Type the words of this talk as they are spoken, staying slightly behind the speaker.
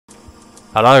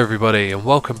Hello everybody and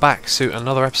welcome back to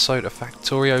another episode of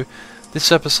Factorio.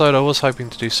 This episode I was hoping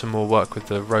to do some more work with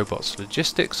the robots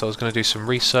logistics. I was going to do some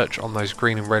research on those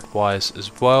green and red wires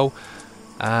as well,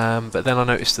 but then I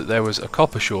noticed that there was a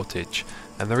copper shortage,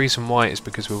 and the reason why is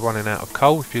because we're running out of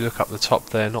coal. If you look up the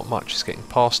top there, not much is getting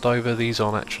passed over. These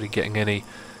aren't actually getting any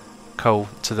coal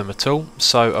to them at all,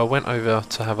 so I went over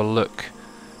to have a look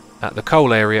at the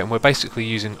coal area, and we're basically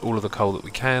using all of the coal that we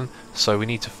can, so we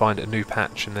need to find a new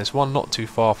patch, and there's one not too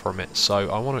far from it, so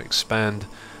I want to expand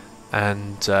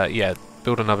and yeah,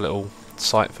 build another little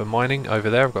site for mining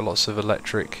over there. I've got lots of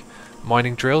electric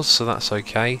mining drills, so that's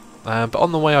okay, but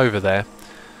on the way over there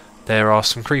are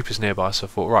some creepers nearby, so I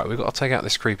thought, right, we've got to take out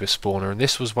this creeper spawner, and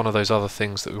this was one of those other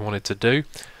things that we wanted to do.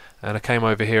 And I came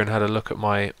over here and had a look at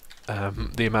my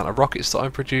the amount of rockets that I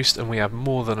produced, and we have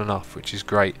more than enough, which is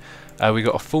great. We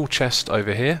got a full chest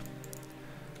over here.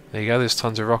 There you go, there's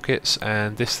tons of rockets,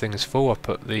 and this thing is full. I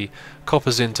put the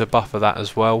coppers in to buffer that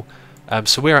as well.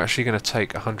 So we're actually going to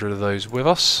take 100 of those with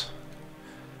us.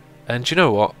 And you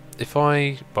know what? If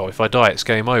I die, it's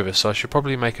game over, so I should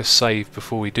probably make a save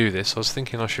before we do this. I was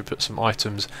thinking I should put some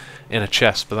items in a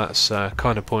chest, but that's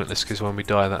kind of pointless because when we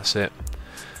die, that's it.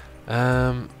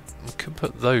 We can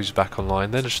put those back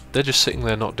online. They're just sitting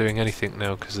there not doing anything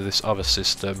now because of this other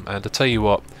system. And I tell you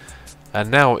what,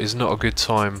 now is not a good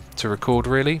time to record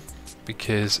really,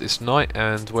 because it's night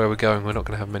and where we're going we're not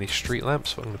going to have many street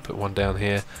lamps. So I'm going to put one down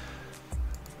here.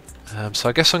 So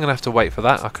I guess I'm going to have to wait for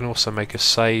that. I can also make a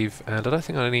save, and I don't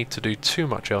think I need to do too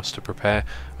much else to prepare.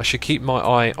 I should keep my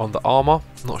eye on the armour.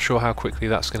 I'm not sure how quickly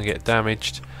that's going to get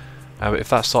damaged, but if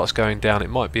that starts going down, it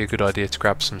might be a good idea to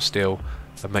grab some steel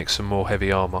and make some more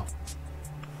heavy armour.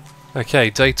 Okay,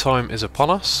 daytime is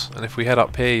upon us, and if we head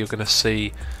up here, you're going to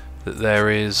see that there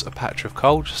is a patch of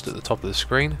coal just at the top of the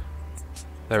screen.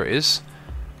 There it is.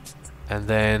 And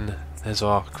then there's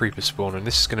our creeper spawner, and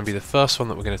this is going to be the first one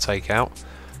that we're going to take out.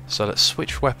 So let's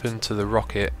switch weapon to the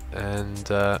rocket, and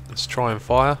let's try and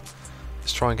fire.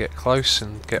 Let's try and get close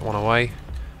and get one away.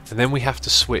 And then we have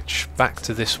to switch back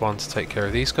to this one to take care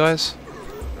of these guys.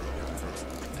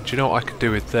 And do you know what I could do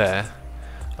with there?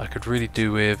 I could really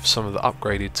do with some of the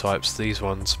upgraded types, these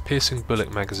ones. Piercing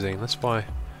bullet magazine, let's buy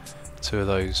 2 of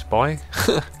those. Buy?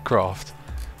 Craft.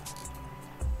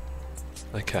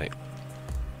 Okay.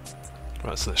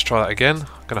 Right, so let's try that again.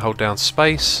 I'm going to hold down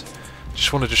space.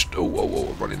 Just want to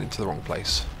oh, running into the wrong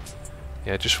place.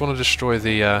 Yeah, just want to destroy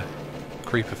the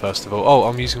creeper first of all. Oh,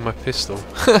 I'm using my pistol.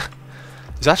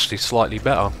 It's actually slightly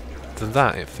better than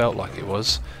that, it felt like it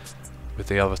was, with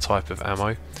the other type of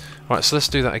ammo. Right, so let's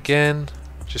do that again.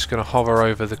 Just going to hover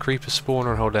over the creeper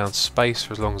spawner and hold down space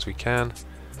for as long as we can.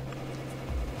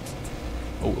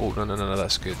 Oh, no,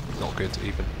 that's good. Not good,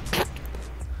 even.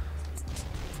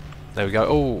 There we go.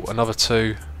 Oh, another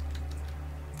 2.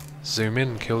 Zoom in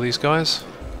and kill these guys.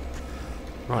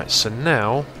 Right, so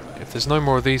now, if there's no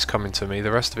more of these coming to me,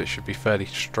 the rest of it should be fairly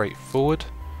straightforward.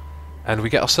 And we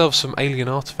get ourselves some alien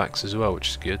artifacts as well,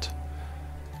 which is good.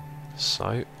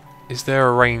 So, is there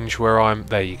a range where I'm...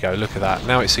 There you go, look at that.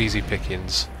 Now it's easy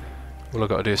pickings. All I've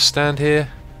got to do is stand here.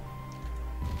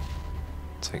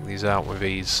 Take these out with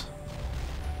ease.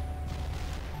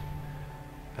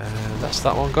 And that's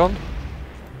that one gone.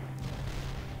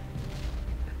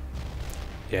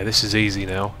 Yeah, this is easy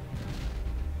now.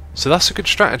 So that's a good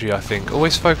strategy, I think.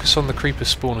 Always focus on the creeper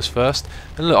spawners first.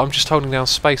 And look, I'm just holding down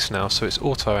space now, so it's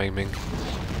auto-aiming,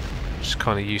 which is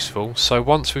kind of useful. So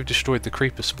once we've destroyed the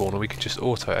creeper spawner, we can just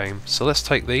auto-aim. So let's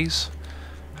take these.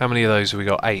 How many of those have we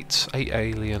got? 8. 8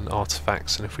 alien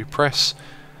artifacts. And if we press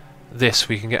this,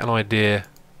 we can get an idea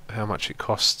how much it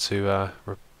costs to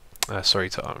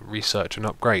research and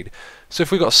upgrade. So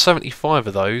if we've got 75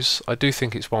 of those, I do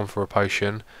think it's one for a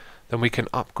potion. Then we can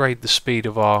upgrade the speed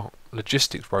of our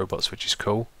logistics robots, which is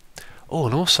cool. Oh,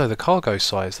 and also the cargo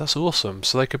size, that's awesome.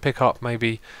 So they could pick up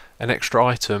maybe an extra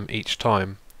item each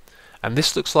time. And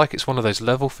this looks like it's one of those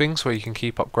level things where you can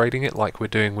keep upgrading it, like we're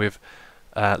doing with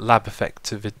lab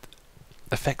effectivity.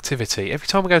 Every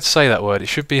time I go to say that word, it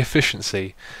should be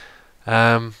efficiency.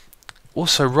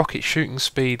 Also rocket shooting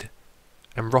speed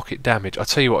and rocket damage. I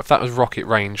tell you what, if that was rocket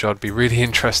range, I'd be really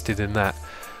interested in that.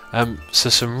 So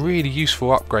some really useful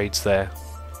upgrades there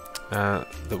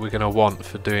that we're going to want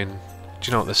for doing... Do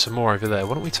you know what, there's some more over there.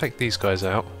 Why don't we take these guys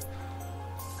out?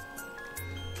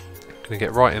 Going to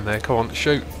get right in there. Come on,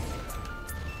 shoot.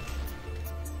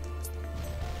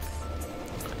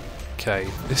 Okay,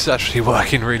 this is actually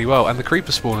working really well, and the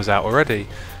creeper spawner's out already.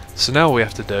 So now all we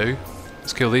have to do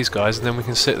is kill these guys, and then we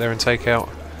can sit there and take out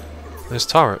those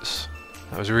turrets.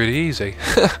 That was really easy.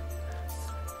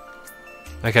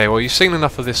 Okay, well you've seen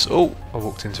enough of this. Oh, I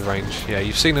walked into range. Yeah,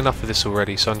 you've seen enough of this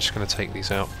already, so I'm just going to take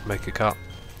these out, make a cut.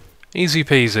 Easy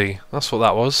peasy. That's what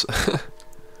that was.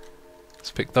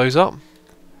 Let's pick those up.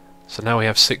 So now we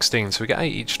have 16, so we get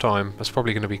 8 each time. That's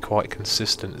probably going to be quite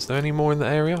consistent. Is there any more in the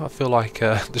area? I feel like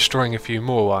destroying a few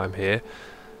more while I'm here.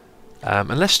 And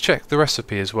let's check the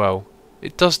recipe as well.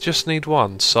 It does just need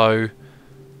one, so...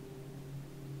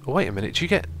 Oh, wait a minute, do you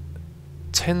get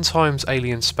 10 times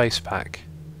alien space pack?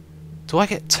 Do I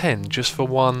get 10 just for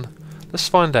one? Let's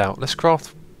find out. Let's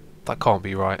craft... That can't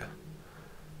be right.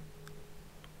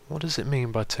 What does it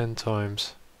mean by 10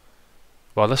 times?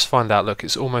 Well, let's find out. Look,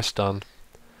 it's almost done.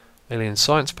 Alien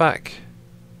science pack.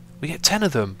 We get 10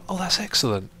 of them. Oh, that's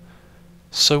excellent.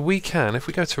 So we can, if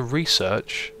we go to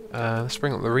research, let's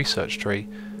bring up the research tree.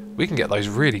 We can get those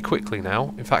really quickly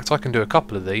now. In fact, I can do a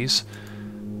couple of these.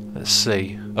 Let's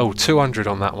see. Oh, 200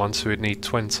 on that one, so we'd need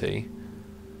 20.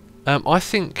 I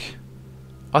think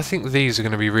these are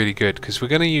going to be really good because we're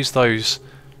going to use those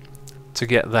to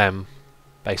get them.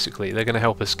 Basically, they're going to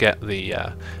help us get the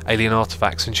alien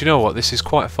artifacts. And do you know what? This is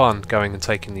quite fun going and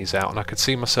taking these out, and I could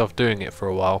see myself doing it for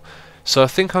a while. So I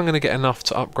think I'm going to get enough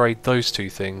to upgrade those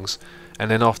two things, and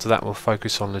then after that we'll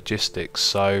focus on logistics.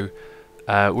 So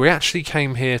we actually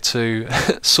came here to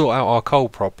sort out our coal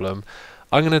problem.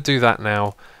 I'm going to do that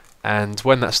now, and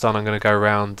when that's done I'm going to go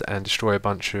around and destroy a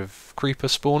bunch of creeper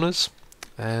spawners,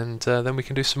 and then we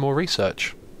can do some more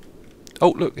research. Oh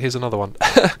look, here's another one.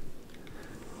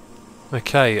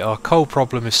 Okay, our coal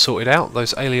problem is sorted out.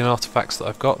 Those alien artifacts that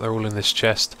I've got, they're all in this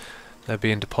chest. They're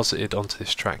being deposited onto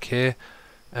this track here.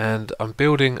 And I'm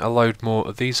building a load more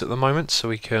of these at the moment, so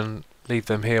we can leave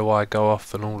them here while I go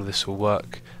off and all of this will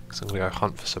work. Because I'm going to go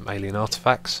hunt for some alien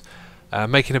artifacts.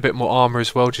 Making a bit more armour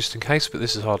as well, just in case, but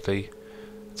this is hardly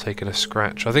taken a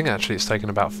scratch. I think actually it's taken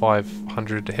about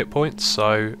 500 hit points,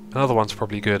 so another one's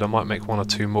probably good. I might make 1 or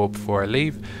 2 more before I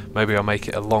leave. Maybe I'll make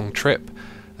it a long trip.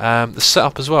 The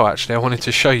setup as well, actually, I wanted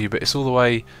to show you, but it's all the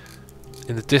way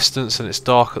in the distance and it's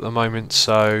dark at the moment,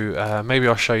 so maybe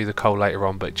I'll show you the coal later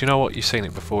on. But do you know what? You've seen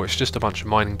it before. It's just a bunch of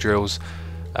mining drills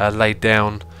laid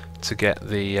down to get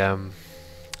the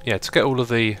yeah, to get all of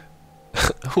the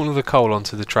all of the coal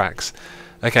onto the tracks.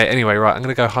 Okay, anyway, right, I'm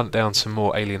going to go hunt down some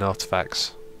more alien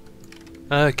artifacts.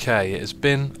 Okay, it has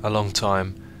been a long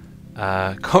time.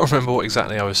 Can't remember what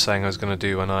exactly I was saying I was going to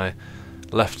do when I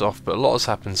left off, but a lot has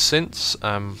happened since.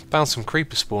 Found some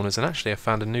creeper spawners, and actually I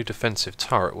found a new defensive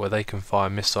turret where they can fire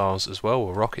missiles as well,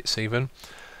 or rockets even.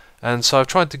 And so I've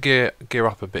tried to gear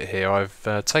up a bit here.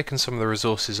 I've taken some of the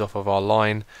resources off of our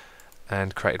line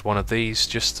and created one of these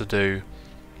just to do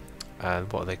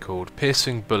what are they called?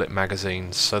 Piercing bullet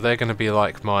magazines. So they're going to be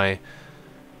like my,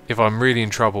 if I'm really in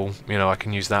trouble, you know, I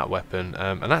can use that weapon.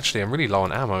 And actually I'm really low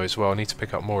on ammo as well. I need to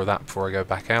pick up more of that before I go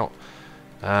back out.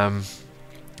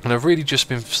 And I've really just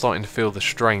been starting to feel the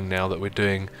strain now that we're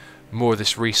doing more of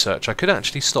this research. I could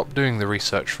actually stop doing the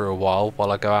research for a while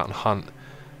I go out and hunt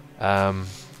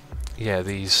yeah,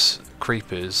 these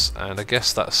creepers, and I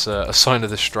guess that's a sign of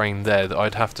the strain there, that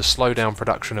I'd have to slow down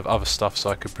production of other stuff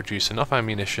so I could produce enough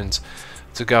ammunition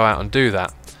to go out and do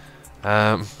that.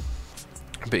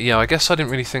 But yeah, I guess I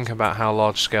didn't really think about how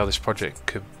large scale this project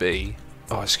could be.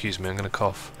 Oh, excuse me, I'm going to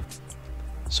cough.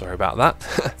 Sorry about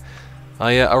that.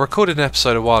 I recorded an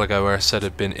episode a while ago where I said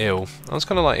I'd been ill. I was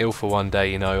kind of like ill for one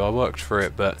day, you know, I worked for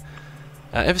it, but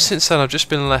ever since then I've just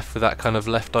been left with that kind of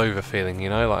leftover feeling, you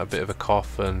know, like a bit of a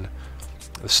cough and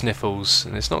the sniffles,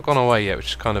 and it's not gone away yet, which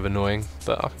is kind of annoying,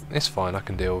 but it's fine, I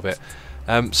can deal with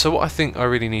it. So what I think I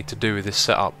really need to do with this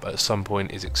setup at some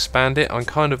point is expand it. I'm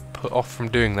kind of put off from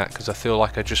doing that because I feel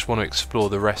like I just want to explore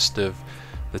the rest of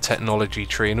the technology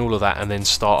tree and all of that and then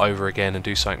start over again and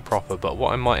do something proper. But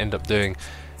what I might end up doing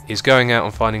is going out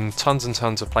and finding tons and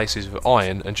tons of places with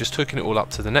iron and just hooking it all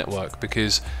up to the network,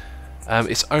 because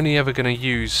it's only ever going to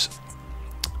use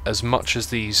as much as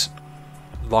these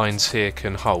lines here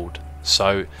can hold.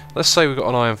 So let's say we've got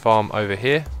an iron farm over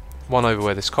here, one over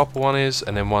where this copper one is,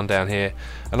 and then one down here,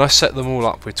 and I set them all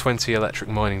up with 20 electric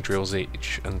mining drills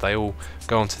each, and they all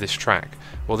go onto this track.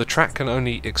 Well, the track can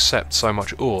only accept so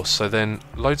much ore, so then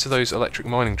loads of those electric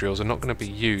mining drills are not going to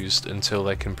be used until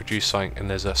they can produce something and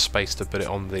there's a space to put it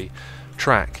on the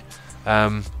track.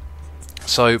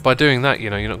 So by doing that,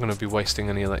 you know, you're not going to be wasting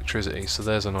any electricity, so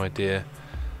there's an idea.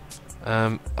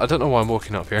 I don't know why I'm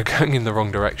walking up here, I'm going in the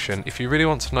wrong direction. If you really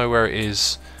want to know where it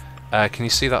is, can you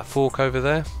see that fork over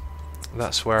there?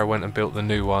 That's where I went and built the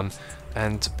new one,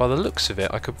 and by the looks of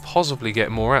it I could possibly get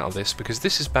more out of this because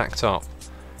this is backed up,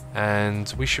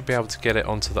 and we should be able to get it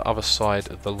onto the other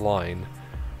side of the line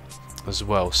as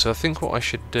well. So I think what I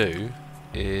should do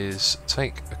is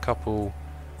take a couple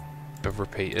of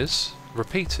repeaters,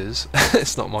 repeaters.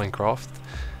 It's not Minecraft.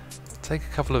 Take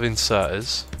a couple of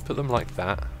inserters, put them like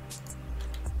that,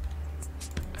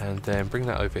 and then bring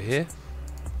that over here.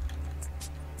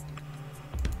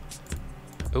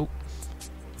 Oh,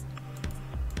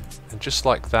 and just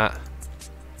like that.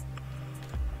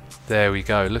 There we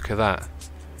go. Look at that.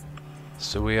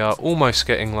 So we are almost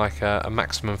getting like a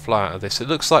maximum flow out of this. It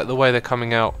looks like the way they're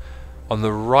coming out on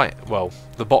the right, well,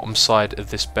 the bottom side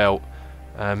of this belt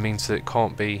means that it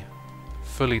can't be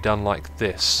fully done like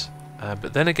this.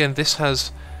 But then again, this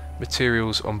has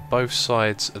materials on both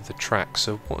sides of the track.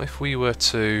 So what if we were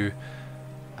to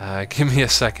give me a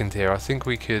second here? I think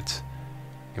we could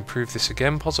improve this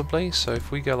again possibly. So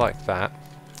if we go like that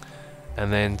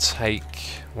and then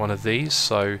take one of these,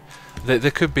 so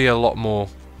there could be a lot more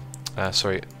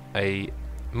a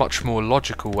much more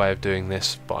logical way of doing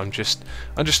this, but I'm just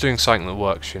doing something that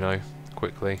works, you know,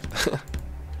 quickly.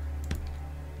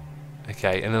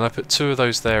 Okay, and then I put two of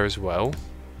those there as well.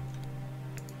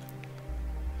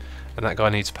 And that guy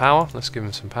needs power. Let's give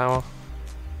him some power.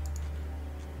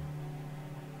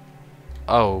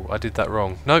 Oh, I did that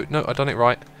wrong. No, I done it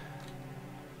right.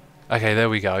 Okay, there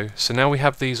we go. So now we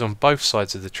have these on both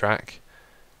sides of the track.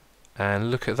 And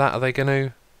look at that, are they going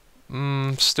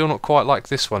to... still not quite like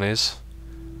this one is.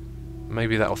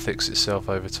 Maybe that'll fix itself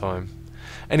over time.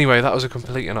 Anyway, that was a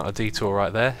complete and utter detour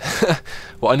right there.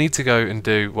 What I need to go and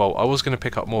do, well, I was going to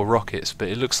pick up more rockets, but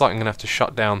it looks like I'm going to have to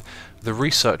shut down the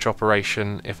research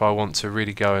operation if I want to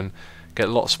really go and get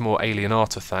lots more alien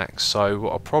artifacts. So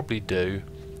what I'll probably do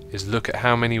is look at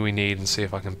how many we need and see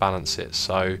if I can balance it.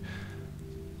 So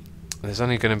there's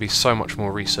only going to be so much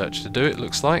more research to do, it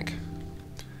looks like.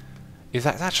 Is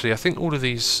that actually, I think all of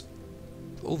these,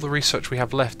 all the research we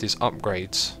have left is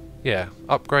upgrades. Yeah,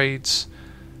 upgrades.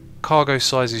 Cargo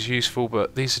size is useful,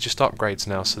 but these are just upgrades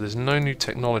now, so there's no new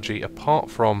technology apart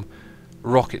from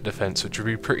rocket defense, which would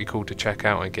be pretty cool to check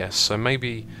out, I guess. So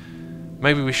maybe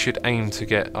we should aim to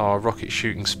get our rocket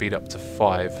shooting speed up to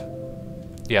 5.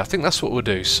 Yeah, I think that's what we'll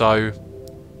do. So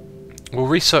we'll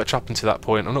research up until that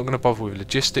point. I'm not going to bother with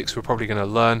logistics. We're probably going to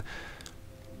learn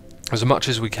as much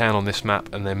as we can on this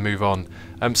map and then move on.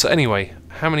 So anyway,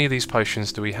 how many of these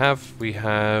potions do we have? We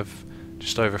have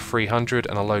just over 300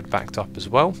 and a load backed up as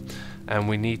well. And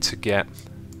we need to get,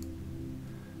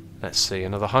 let's see,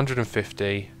 another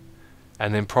 150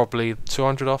 and then probably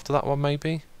 200 after that one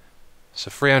maybe.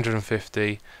 So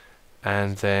 350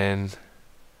 and then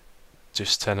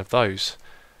just 10 of those.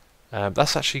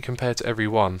 That's actually compared to every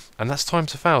one, and that's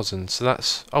times 1,000. So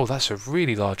that's, oh, that's a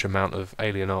really large amount of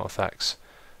alien artifacts.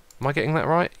 Am I getting that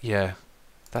right? Yeah,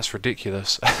 that's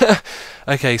ridiculous.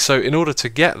 Okay, so in order to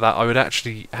get that, I would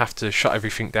actually have to shut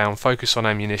everything down, focus on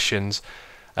ammunitions,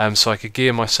 so I could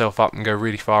gear myself up and go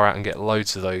really far out and get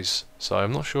loads of those. So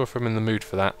I'm not sure if I'm in the mood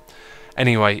for that.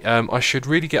 Anyway, I should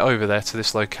really get over there to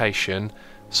this location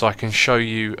so I can show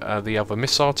you the other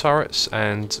missile turrets,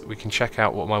 and we can check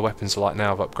out what my weapons are like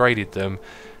now. I've upgraded them,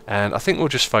 and I think we'll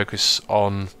just focus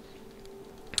on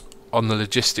the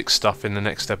logistics stuff in the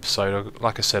next episode.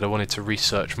 Like I said, I wanted to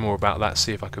research more about that,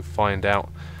 see if I could find out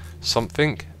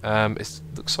something. It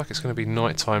looks like it's going to be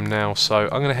night time now, so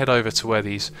I'm going to head over to where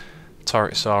these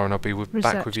turrets are, and I'll be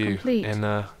back with you in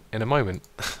a moment.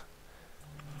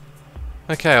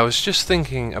 Okay, I was just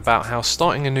thinking about how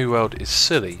starting a new world is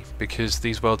silly, because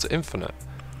these worlds are infinite.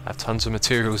 I have tons of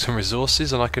materials and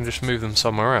resources, and I can just move them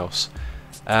somewhere else.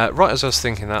 Right as I was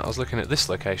thinking that, I was looking at this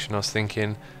location. I was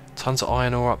thinking, tons of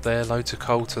iron ore up there, loads of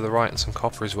coal to the right, and some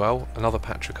copper as well. Another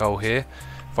patch of coal here.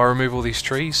 If I remove all these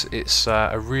trees, it's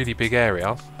a really big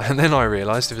area. And then I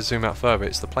realised, if I zoom out further,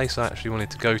 it's the place I actually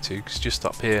wanted to go to, because just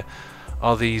up here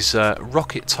are these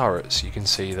rocket turrets you can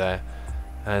see there.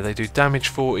 They do damage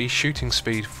 40, shooting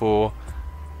speed 4,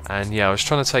 and yeah, I was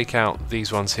trying to take out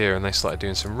these ones here and they started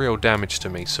doing some real damage to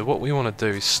me. So what we want to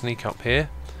do is sneak up here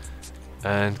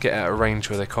and get out of range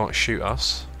where they can't shoot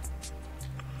us.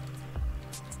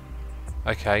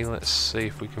 Okay, let's see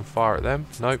if we can fire at them.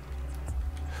 Nope.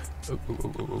 Ooh, ooh,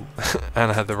 ooh, ooh.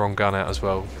 And I had the wrong gun out as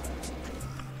well.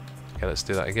 Okay, let's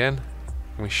do that again.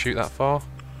 Can we shoot that far?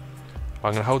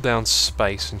 I'm going to hold down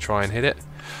space and try and hit it.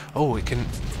 Oh, it can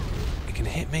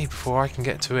hit me before I can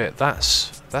get to it.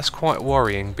 That's quite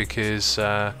worrying, because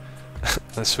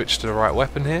let's switch to the right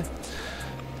weapon here.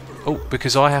 Oh,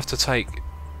 because I have to take,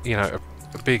 you know,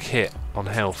 a big hit on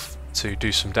health to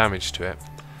do some damage to it.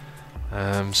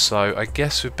 So I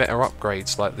guess with better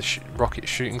upgrades like the rocket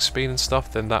shooting speed and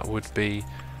stuff, then that would be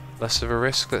less of a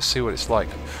risk. Let's see what it's like.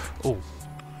 Oh,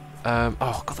 oh,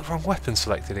 I got the wrong weapon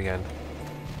selected again.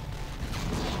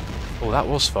 Oh, that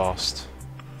was fast.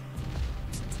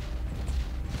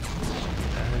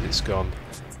 And it's gone.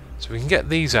 So we can get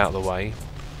these out of the way.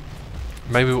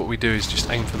 Maybe what we do is just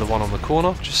aim for the one on the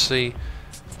corner, just see.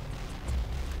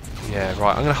 Yeah,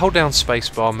 right, I'm going to hold down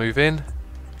spacebar, move in.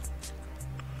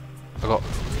 I got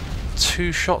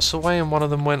 2 shots away and one of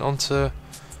them went onto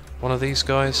one of these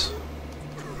guys.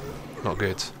 Not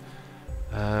good.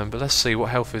 But let's see,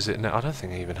 what health is it now? I don't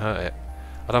think I even hurt it.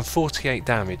 I've done 48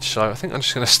 damage, so I think I'm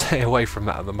just going to stay away from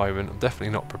that at the moment. I'm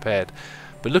definitely not prepared.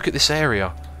 But look at this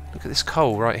area. Look at this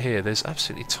coal right here. There's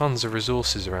absolutely tons of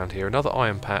resources around here. Another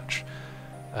iron patch.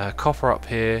 Copper up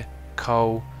here.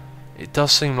 Coal. It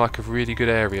does seem like a really good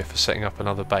area for setting up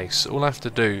another base. So all I have to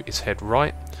do is head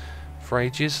right for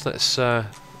ages. Let's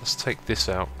take this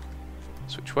out.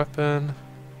 Switch weapon.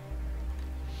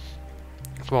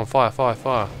 Come on, fire, fire,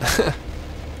 fire.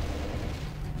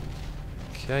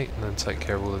 Okay, and then take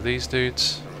care of all of these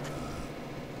dudes.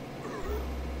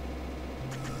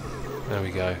 There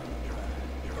we go.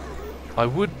 I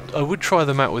would try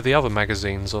them out with the other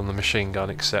magazines on the machine gun,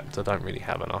 except I don't really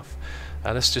have enough.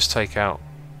 Let's just take out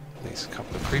these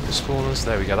couple of creeper spawners.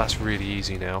 There we go. That's really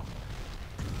easy now.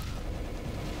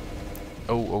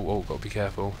 Oh! Got to be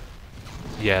careful.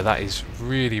 Yeah, that is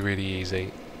really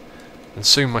easy. And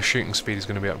soon my shooting speed is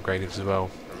going to be upgraded as well.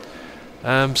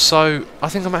 So I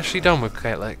think I'm actually done with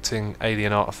collecting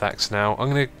alien artifacts now. I'm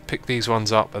going to pick these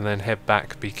ones up and then head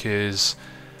back because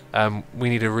we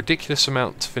need a ridiculous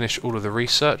amount to finish all of the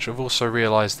research. I've also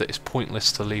realised that it's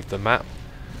pointless to leave the map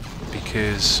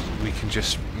because we can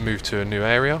just move to a new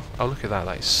area. Oh, look at that,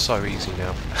 that is so easy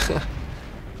now.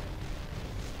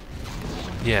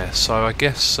 Yeah, so I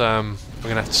guess we're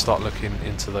going to have to start looking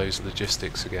into those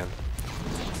logistics again.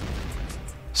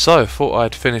 So, thought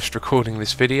I'd finished recording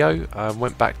this video,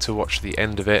 went back to watch the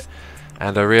end of it,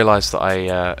 and I realised that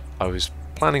I was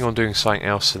planning on doing something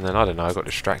else, and then, I don't know, I got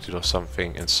distracted or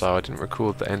something, and so I didn't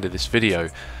record the end of this video.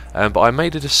 But I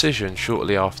made a decision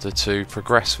shortly after to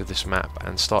progress with this map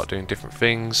and start doing different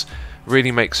things,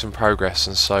 really make some progress,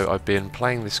 and so I've been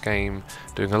playing this game,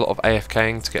 doing a lot of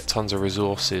AFKing to get tons of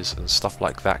resources and stuff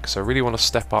like that, because I really want to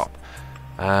step up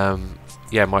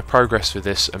yeah, my progress with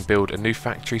this and build a new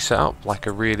factory setup, like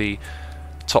a really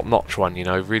top-notch one, you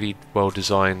know, really well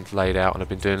designed, laid out, and I've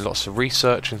been doing lots of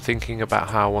research and thinking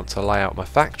about how I want to lay out my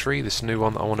factory, this new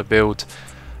one that I want to build.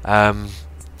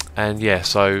 And yeah,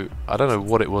 so I don't know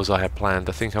what it was I had planned.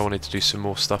 I think I wanted to do some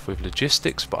more stuff with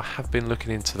logistics, but I have been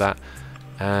looking into that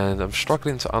and I'm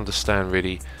struggling to understand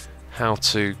really how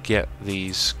to get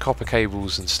these copper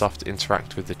cables and stuff to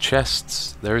interact with the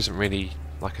chests. There isn't really,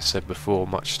 like I said before,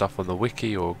 much stuff on the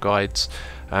wiki or guides,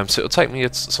 so it'll take me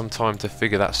some time to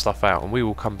figure that stuff out, and we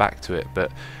will come back to it.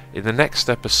 But in the next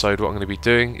episode, what I'm going to be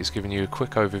doing is giving you a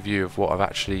quick overview of what I've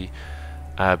actually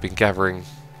been gathering,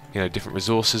 you know, different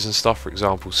resources and stuff. For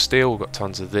example, steel, we've got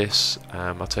tons of this.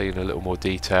 I'll tell you in a little more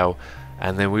detail,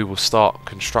 and then we will start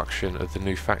construction of the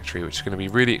new factory, which is going to be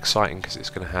really exciting because it's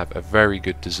going to have a very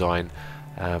good design.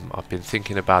 I've been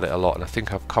thinking about it a lot, and I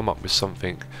think I've come up with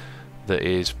something that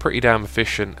is pretty damn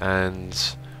efficient,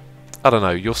 and I don't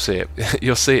know, you'll see it.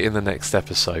 You'll see it in the next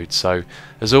episode. So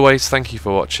as always, thank you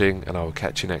for watching, and I will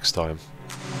catch you next time.